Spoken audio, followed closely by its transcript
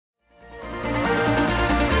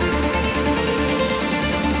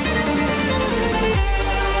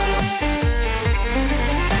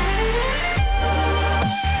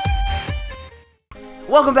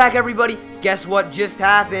Welcome back, everybody. Guess what just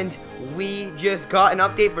happened? We just got an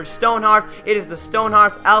update for Stonehearth. It is the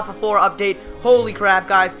Stonehearth Alpha 4 update. Holy crap,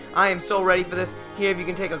 guys. I am so ready for this. Here, if you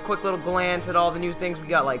can take a quick little glance at all the new things we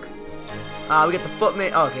got, like, we got the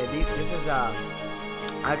footman. Oh, okay, this is,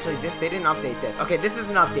 actually, they didn't update this. Okay, this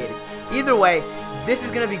isn't updated. Either way, this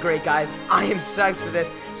is going to be great, guys. I am psyched for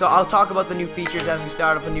this. So I'll talk about the new features as we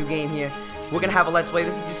start up a new game here. We're going to have a Let's Play.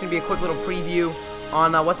 This is just going to be a quick little preview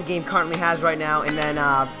on what the game currently has right now, and then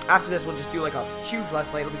after this we'll just do like a huge Let's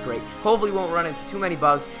Play. It'll be great. Hopefully we won't run into too many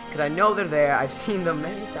bugs, because I know they're there. I've seen them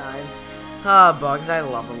many times. Bugs, I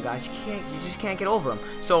love them, guys. You just can't get over them.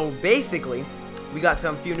 So basically, we got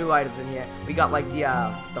some few new items in here. We got like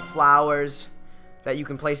the flowers that you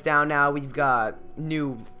can place down now. We've got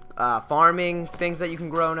new farming things that you can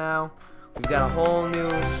grow now. We've got a whole new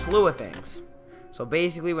slew of things. So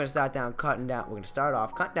basically, we're gonna start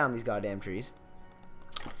off cutting down these goddamn trees.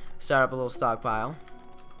 Start up a little stockpile.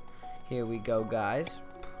 Here we go, guys.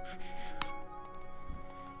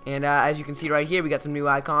 And as you can see right here, we got some new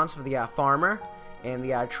icons for the farmer and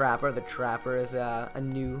the trapper. The trapper is a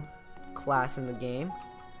new class in the game.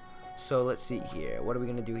 So let's see here. What are we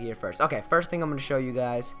gonna do here first? Okay, first thing I'm gonna show you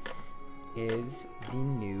guys is the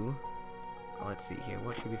new. Let's see here.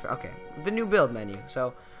 What should be okay? The new build menu.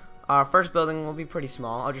 So our first building will be pretty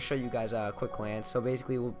small. I'll just show you guys a quick glance. So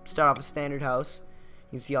basically, we'll start off a standard house.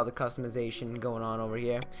 You can see all the customization going on over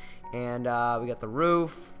here, and we got the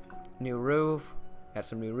roof, new roof. Got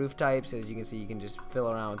some new roof types. As you can see, you can just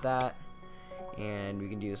fill around with that, and we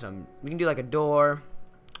can do some. We can do like a door,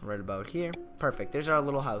 right about here. Perfect. There's our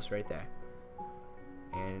little house right there.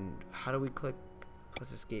 And how do we click?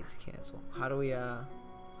 Plus escape to cancel. How do we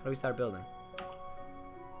start building?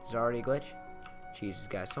 Is there already a glitch? Jesus,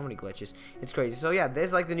 guys, so many glitches. It's crazy. So yeah,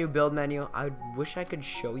 there's like the new build menu. I wish I could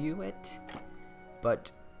show you it.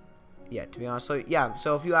 But yeah, to be honest, so yeah,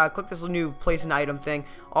 so if you click this new place an item thing,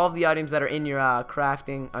 all of the items that are in your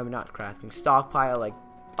crafting, I mean not crafting, stockpile, like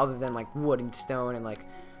other than like wood and stone and like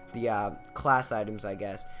the class items, I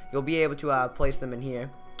guess, you'll be able to place them in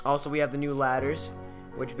here. Also, we have the new ladders,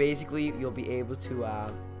 which basically you'll be able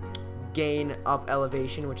to gain up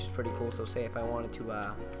elevation, which is pretty cool. So say if I wanted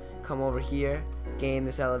to come over here, gain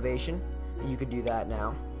this elevation, you could do that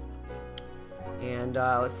now. And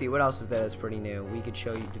let's see, what else is there that's pretty new? We could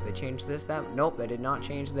show you, did they change this? Nope, they did not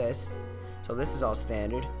change this. So this is all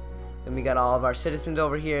standard. Then we got all of our citizens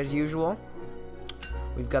over here as usual.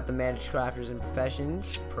 We've got the managed crafters and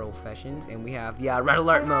professions, and we have the red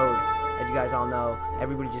alert mode. As you guys all know,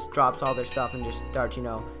 everybody just drops all their stuff and just starts, you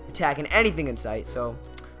know, attacking anything in sight. So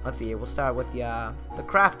let's see here, we'll start with the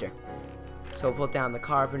crafter. So we'll put down the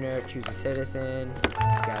carpenter, choose a citizen,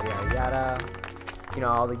 yada yada yada. You know,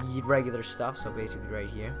 all the regular stuff. So basically right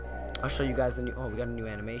here, I'll show you guys the new, we got a new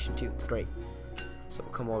animation too. It's great. So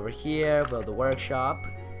we'll come over here, build the workshop.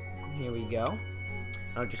 Here we go.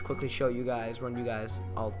 I'll just quickly show you guys, run you guys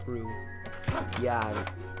all through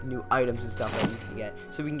new items and stuff that you can get.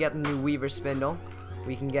 So we can get the new weaver spindle,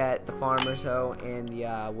 we can get the farmer's hoe and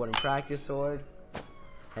the wooden practice sword,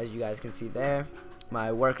 as you guys can see there.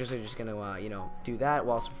 My workers are just gonna you know, do that.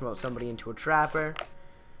 We'll also promote somebody into a trapper.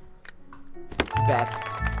 Beth.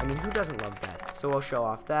 I mean, who doesn't love Beth? So we'll show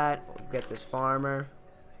off that. We'll get this farmer.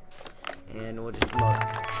 And we'll just promote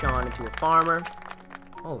Sean into a farmer.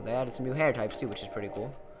 Oh, they added some new hair types too, which is pretty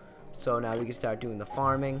cool. So now we can start doing the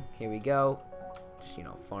farming. Here we go. Just, you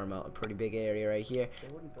know, farm out a pretty big area right here.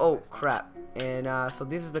 Oh, crap. And so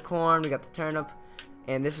this is the corn. We got the turnip.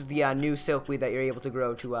 And this is the new silkweed that you're able to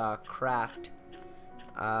grow to craft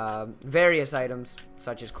various items,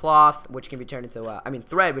 such as cloth, which can be turned into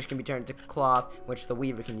thread, which can be turned into cloth, which the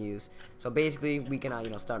weaver can use. So basically, we can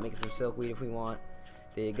you know, start making some silkweed if we want.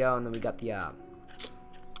 There you go. And then we got the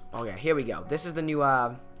oh yeah, here we go. This is the new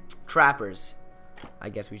trappers, I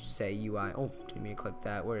guess we should say. UI. Oh, didn't mean to click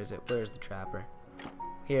that. Where is it? Where's the trapper?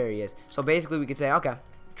 Here he is. So basically, we could say, okay,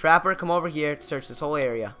 trapper, come over here, search this whole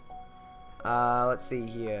area. Let's see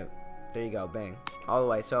here. There you go, bang, all the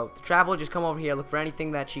way. So the trapper will just come over here, look for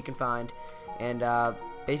anything that she can find, and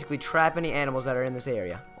basically trap any animals that are in this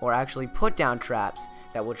area, or actually put down traps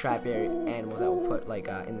that will trap animals that will put like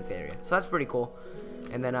in this area. So that's pretty cool.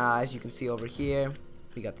 And then as you can see over here,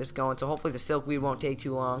 we got this going. So hopefully the silkweed won't take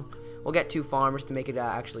too long. We'll get 2 farmers to make it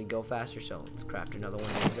actually go faster. So let's craft another one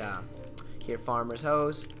of these here, farmer's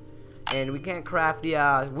hose. And we can't craft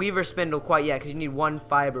the weaver spindle quite yet because you need 1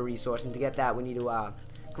 fiber resource, and to get that we need to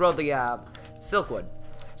grow the silkwood.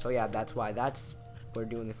 So yeah, that's why we're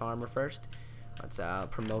doing the farmer first. Let's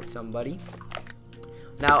promote somebody.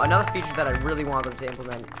 Now another feature that I really want them to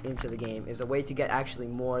implement into the game is a way to get actually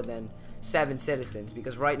more than 7 citizens,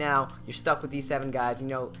 because right now you're stuck with these 7 guys. You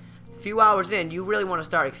know, a few hours in, you really want to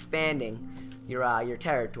start expanding your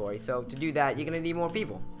territory. So to do that, you're gonna need more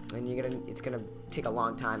people, and it's gonna take a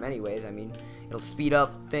long time anyways. I mean, it'll speed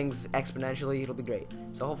up things exponentially. It'll be great.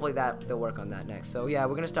 So hopefully they'll work on that next. So yeah,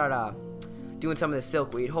 we're gonna start doing some of the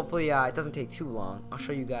silkweed. Hopefully it doesn't take too long. I'll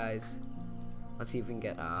show you guys. Let's see if we can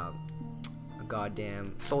get a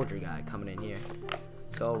goddamn soldier guy coming in here.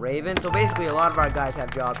 So Raven. So basically a lot of our guys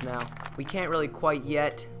have jobs now. We can't really quite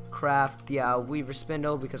yet craft the weaver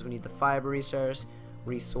spindle because we need the fiber resource.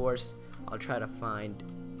 I'll try to find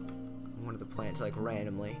one of the plants like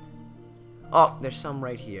randomly. Oh, there's some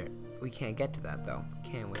right here. We can't get to that though,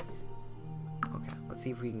 can we? Okay, let's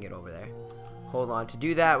see if we can get over there. Hold on. To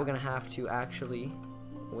do that, we're gonna have to actually.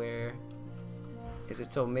 Where is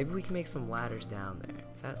it? So maybe we can make some ladders down there.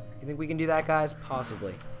 Is that? You think we can do that, guys?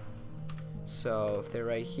 Possibly. So if they're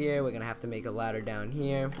right here, we're gonna have to make a ladder down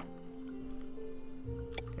here,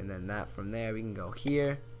 and then that from there we can go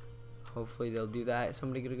here. Hopefully they'll do that. Is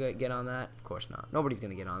somebody gonna get on that? Of course not. Nobody's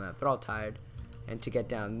gonna get on that. They're all tired. And to get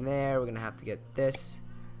down there, we're gonna have to get this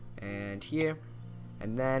and here,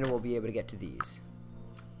 and then we'll be able to get to these.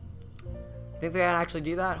 Think they can actually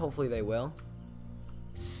do that? Hopefully they will.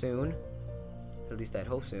 Soon. At least I'd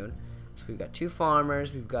hope soon. So we've got 2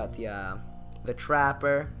 farmers. We've got the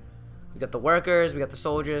trapper. We got the workers. We got the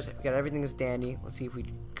soldiers. We got everything that's dandy. Let's see if we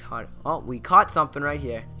caught. Oh, we caught something right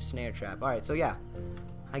here. Snare trap. All right. So yeah.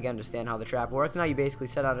 I can understand how the trap works. Now you basically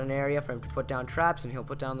set out an area for him to put down traps, and he'll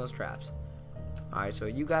put down those traps. Alright, so are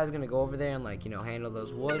you guys gonna go over there and, like, you know, handle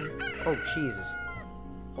those wood? Oh, Jesus.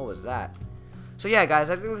 What was that? So yeah, guys,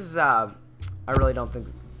 I think this is, I really don't think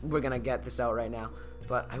we're gonna get this out right now.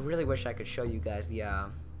 But I really wish I could show you guys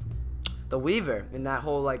the weaver in that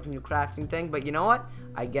whole, like, new crafting thing. But you know what?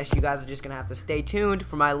 I guess you guys are just gonna have to stay tuned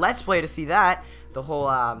for my Let's Play to see that. The whole,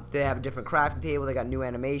 they have a different crafting table. They got new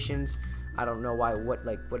animations. I don't know why.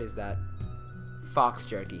 What is that? Fox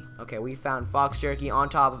jerky. Okay, we found fox jerky on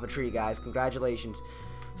top of a tree, guys. Congratulations.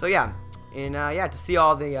 So yeah, and yeah, to see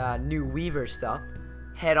all the new weaver stuff,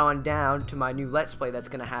 head on down to my new Let's Play that's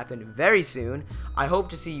gonna happen very soon. I hope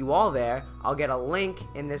to see you all there. I'll get a link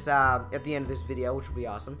in this at the end of this video, which will be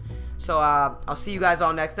awesome. So I'll see you guys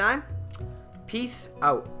all next time. Peace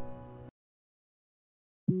out.